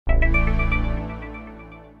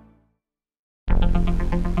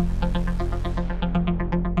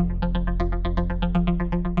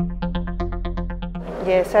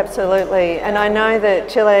Yes, absolutely. And I know that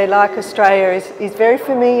Chile, like Australia, is very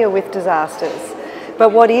familiar with disasters.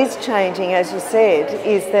 But what is changing, as you said,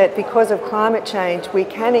 is that because of climate change, we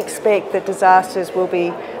can expect that disasters will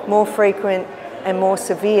be more frequent and more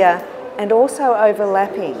severe and also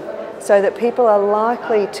overlapping, so that people are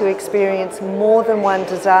likely to experience more than one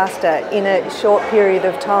disaster in a short period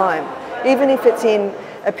of time. Even if it's in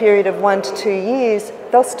a period of 1 to 2 years,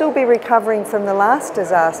 they'll still be recovering from the last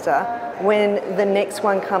disaster when the next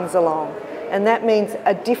one comes along. And that means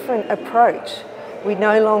a different approach. We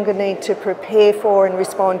no longer need to prepare for and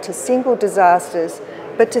respond to single disasters,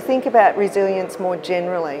 but to think about resilience more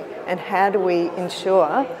generally, and how do we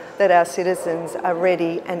ensure that our citizens are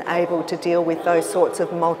ready and able to deal with those sorts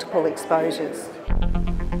of multiple exposures.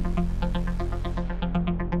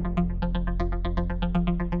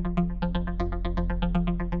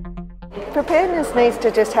 Preparedness needs to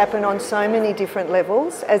just happen on so many different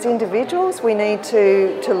levels. As individuals, we need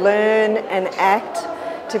to learn and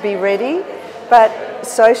act to be ready. But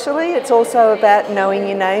socially, it's also about knowing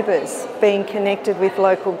your neighbours, being connected with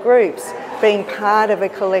local groups, being part of a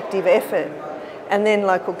collective effort. And then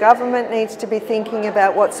local government needs to be thinking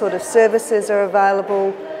about what sort of services are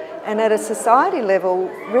available. And at a society level,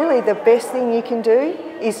 really the best thing you can do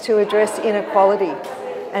is to address inequality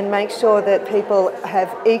and make sure that people have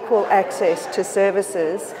equal access to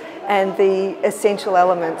services and the essential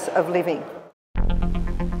elements of living.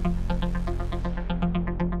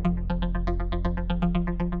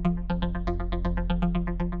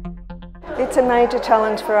 It's a major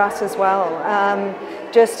challenge for us as well.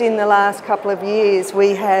 Just in the last couple of years,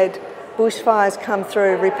 we had bushfires come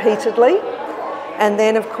through repeatedly, and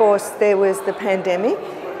then of course there was the pandemic,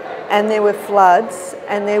 and there were floods,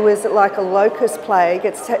 and there was like a locust plague.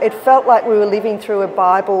 It felt like we were living through a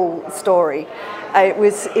Bible story. It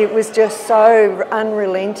was just so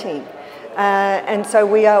unrelenting. And so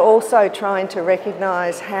we are also trying to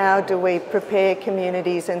recognise how do we prepare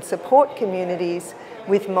communities and support communities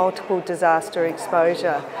with multiple disaster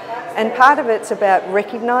exposure. And part of it's about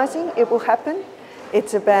recognising it will happen.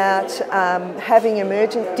 It's about having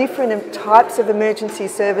different types of emergency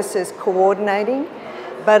services coordinating,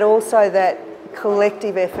 but also that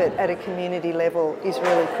collective effort at a community level is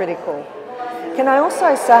really critical. Can I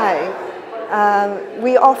also say,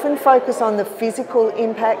 we often focus on the physical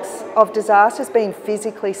impacts of disasters, being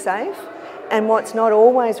physically safe, and what's not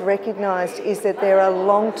always recognised is that there are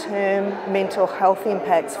long-term mental health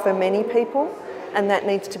impacts for many people, and that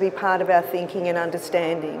needs to be part of our thinking and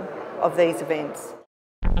understanding of these events.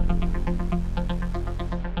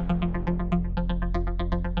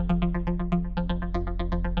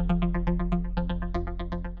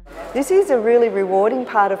 This is a really rewarding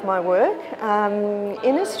part of my work.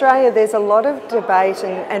 In Australia, there's a lot of debate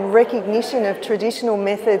and recognition of traditional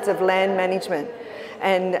methods of land management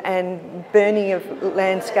and burning of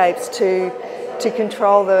landscapes to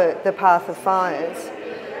control the path of fires.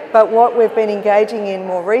 But what we've been engaging in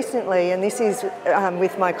more recently, and this is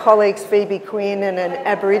with my colleagues Phoebe Quinn and an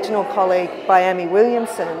Aboriginal colleague, Byami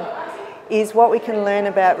Williamson, is what we can learn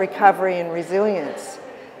about recovery and resilience.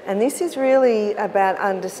 And this is really about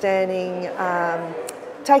understanding,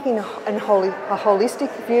 taking a holistic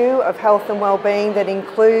view of health and well-being that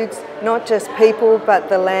includes not just people but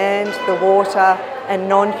the land, the water and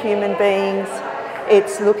non-human beings.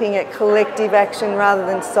 It's looking at collective action rather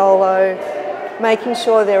than solo, making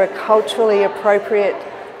sure there are culturally appropriate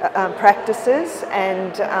practices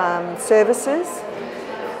and services,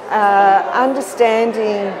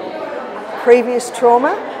 understanding previous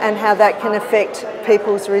trauma and how that can affect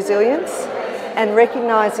people's resilience, and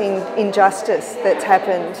recognising injustice that's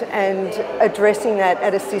happened and addressing that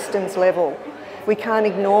at a systems level. We can't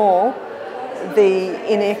ignore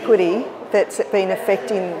the inequity that's been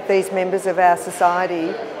affecting these members of our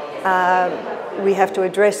society. We have to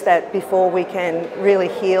address that before we can really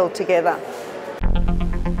heal together.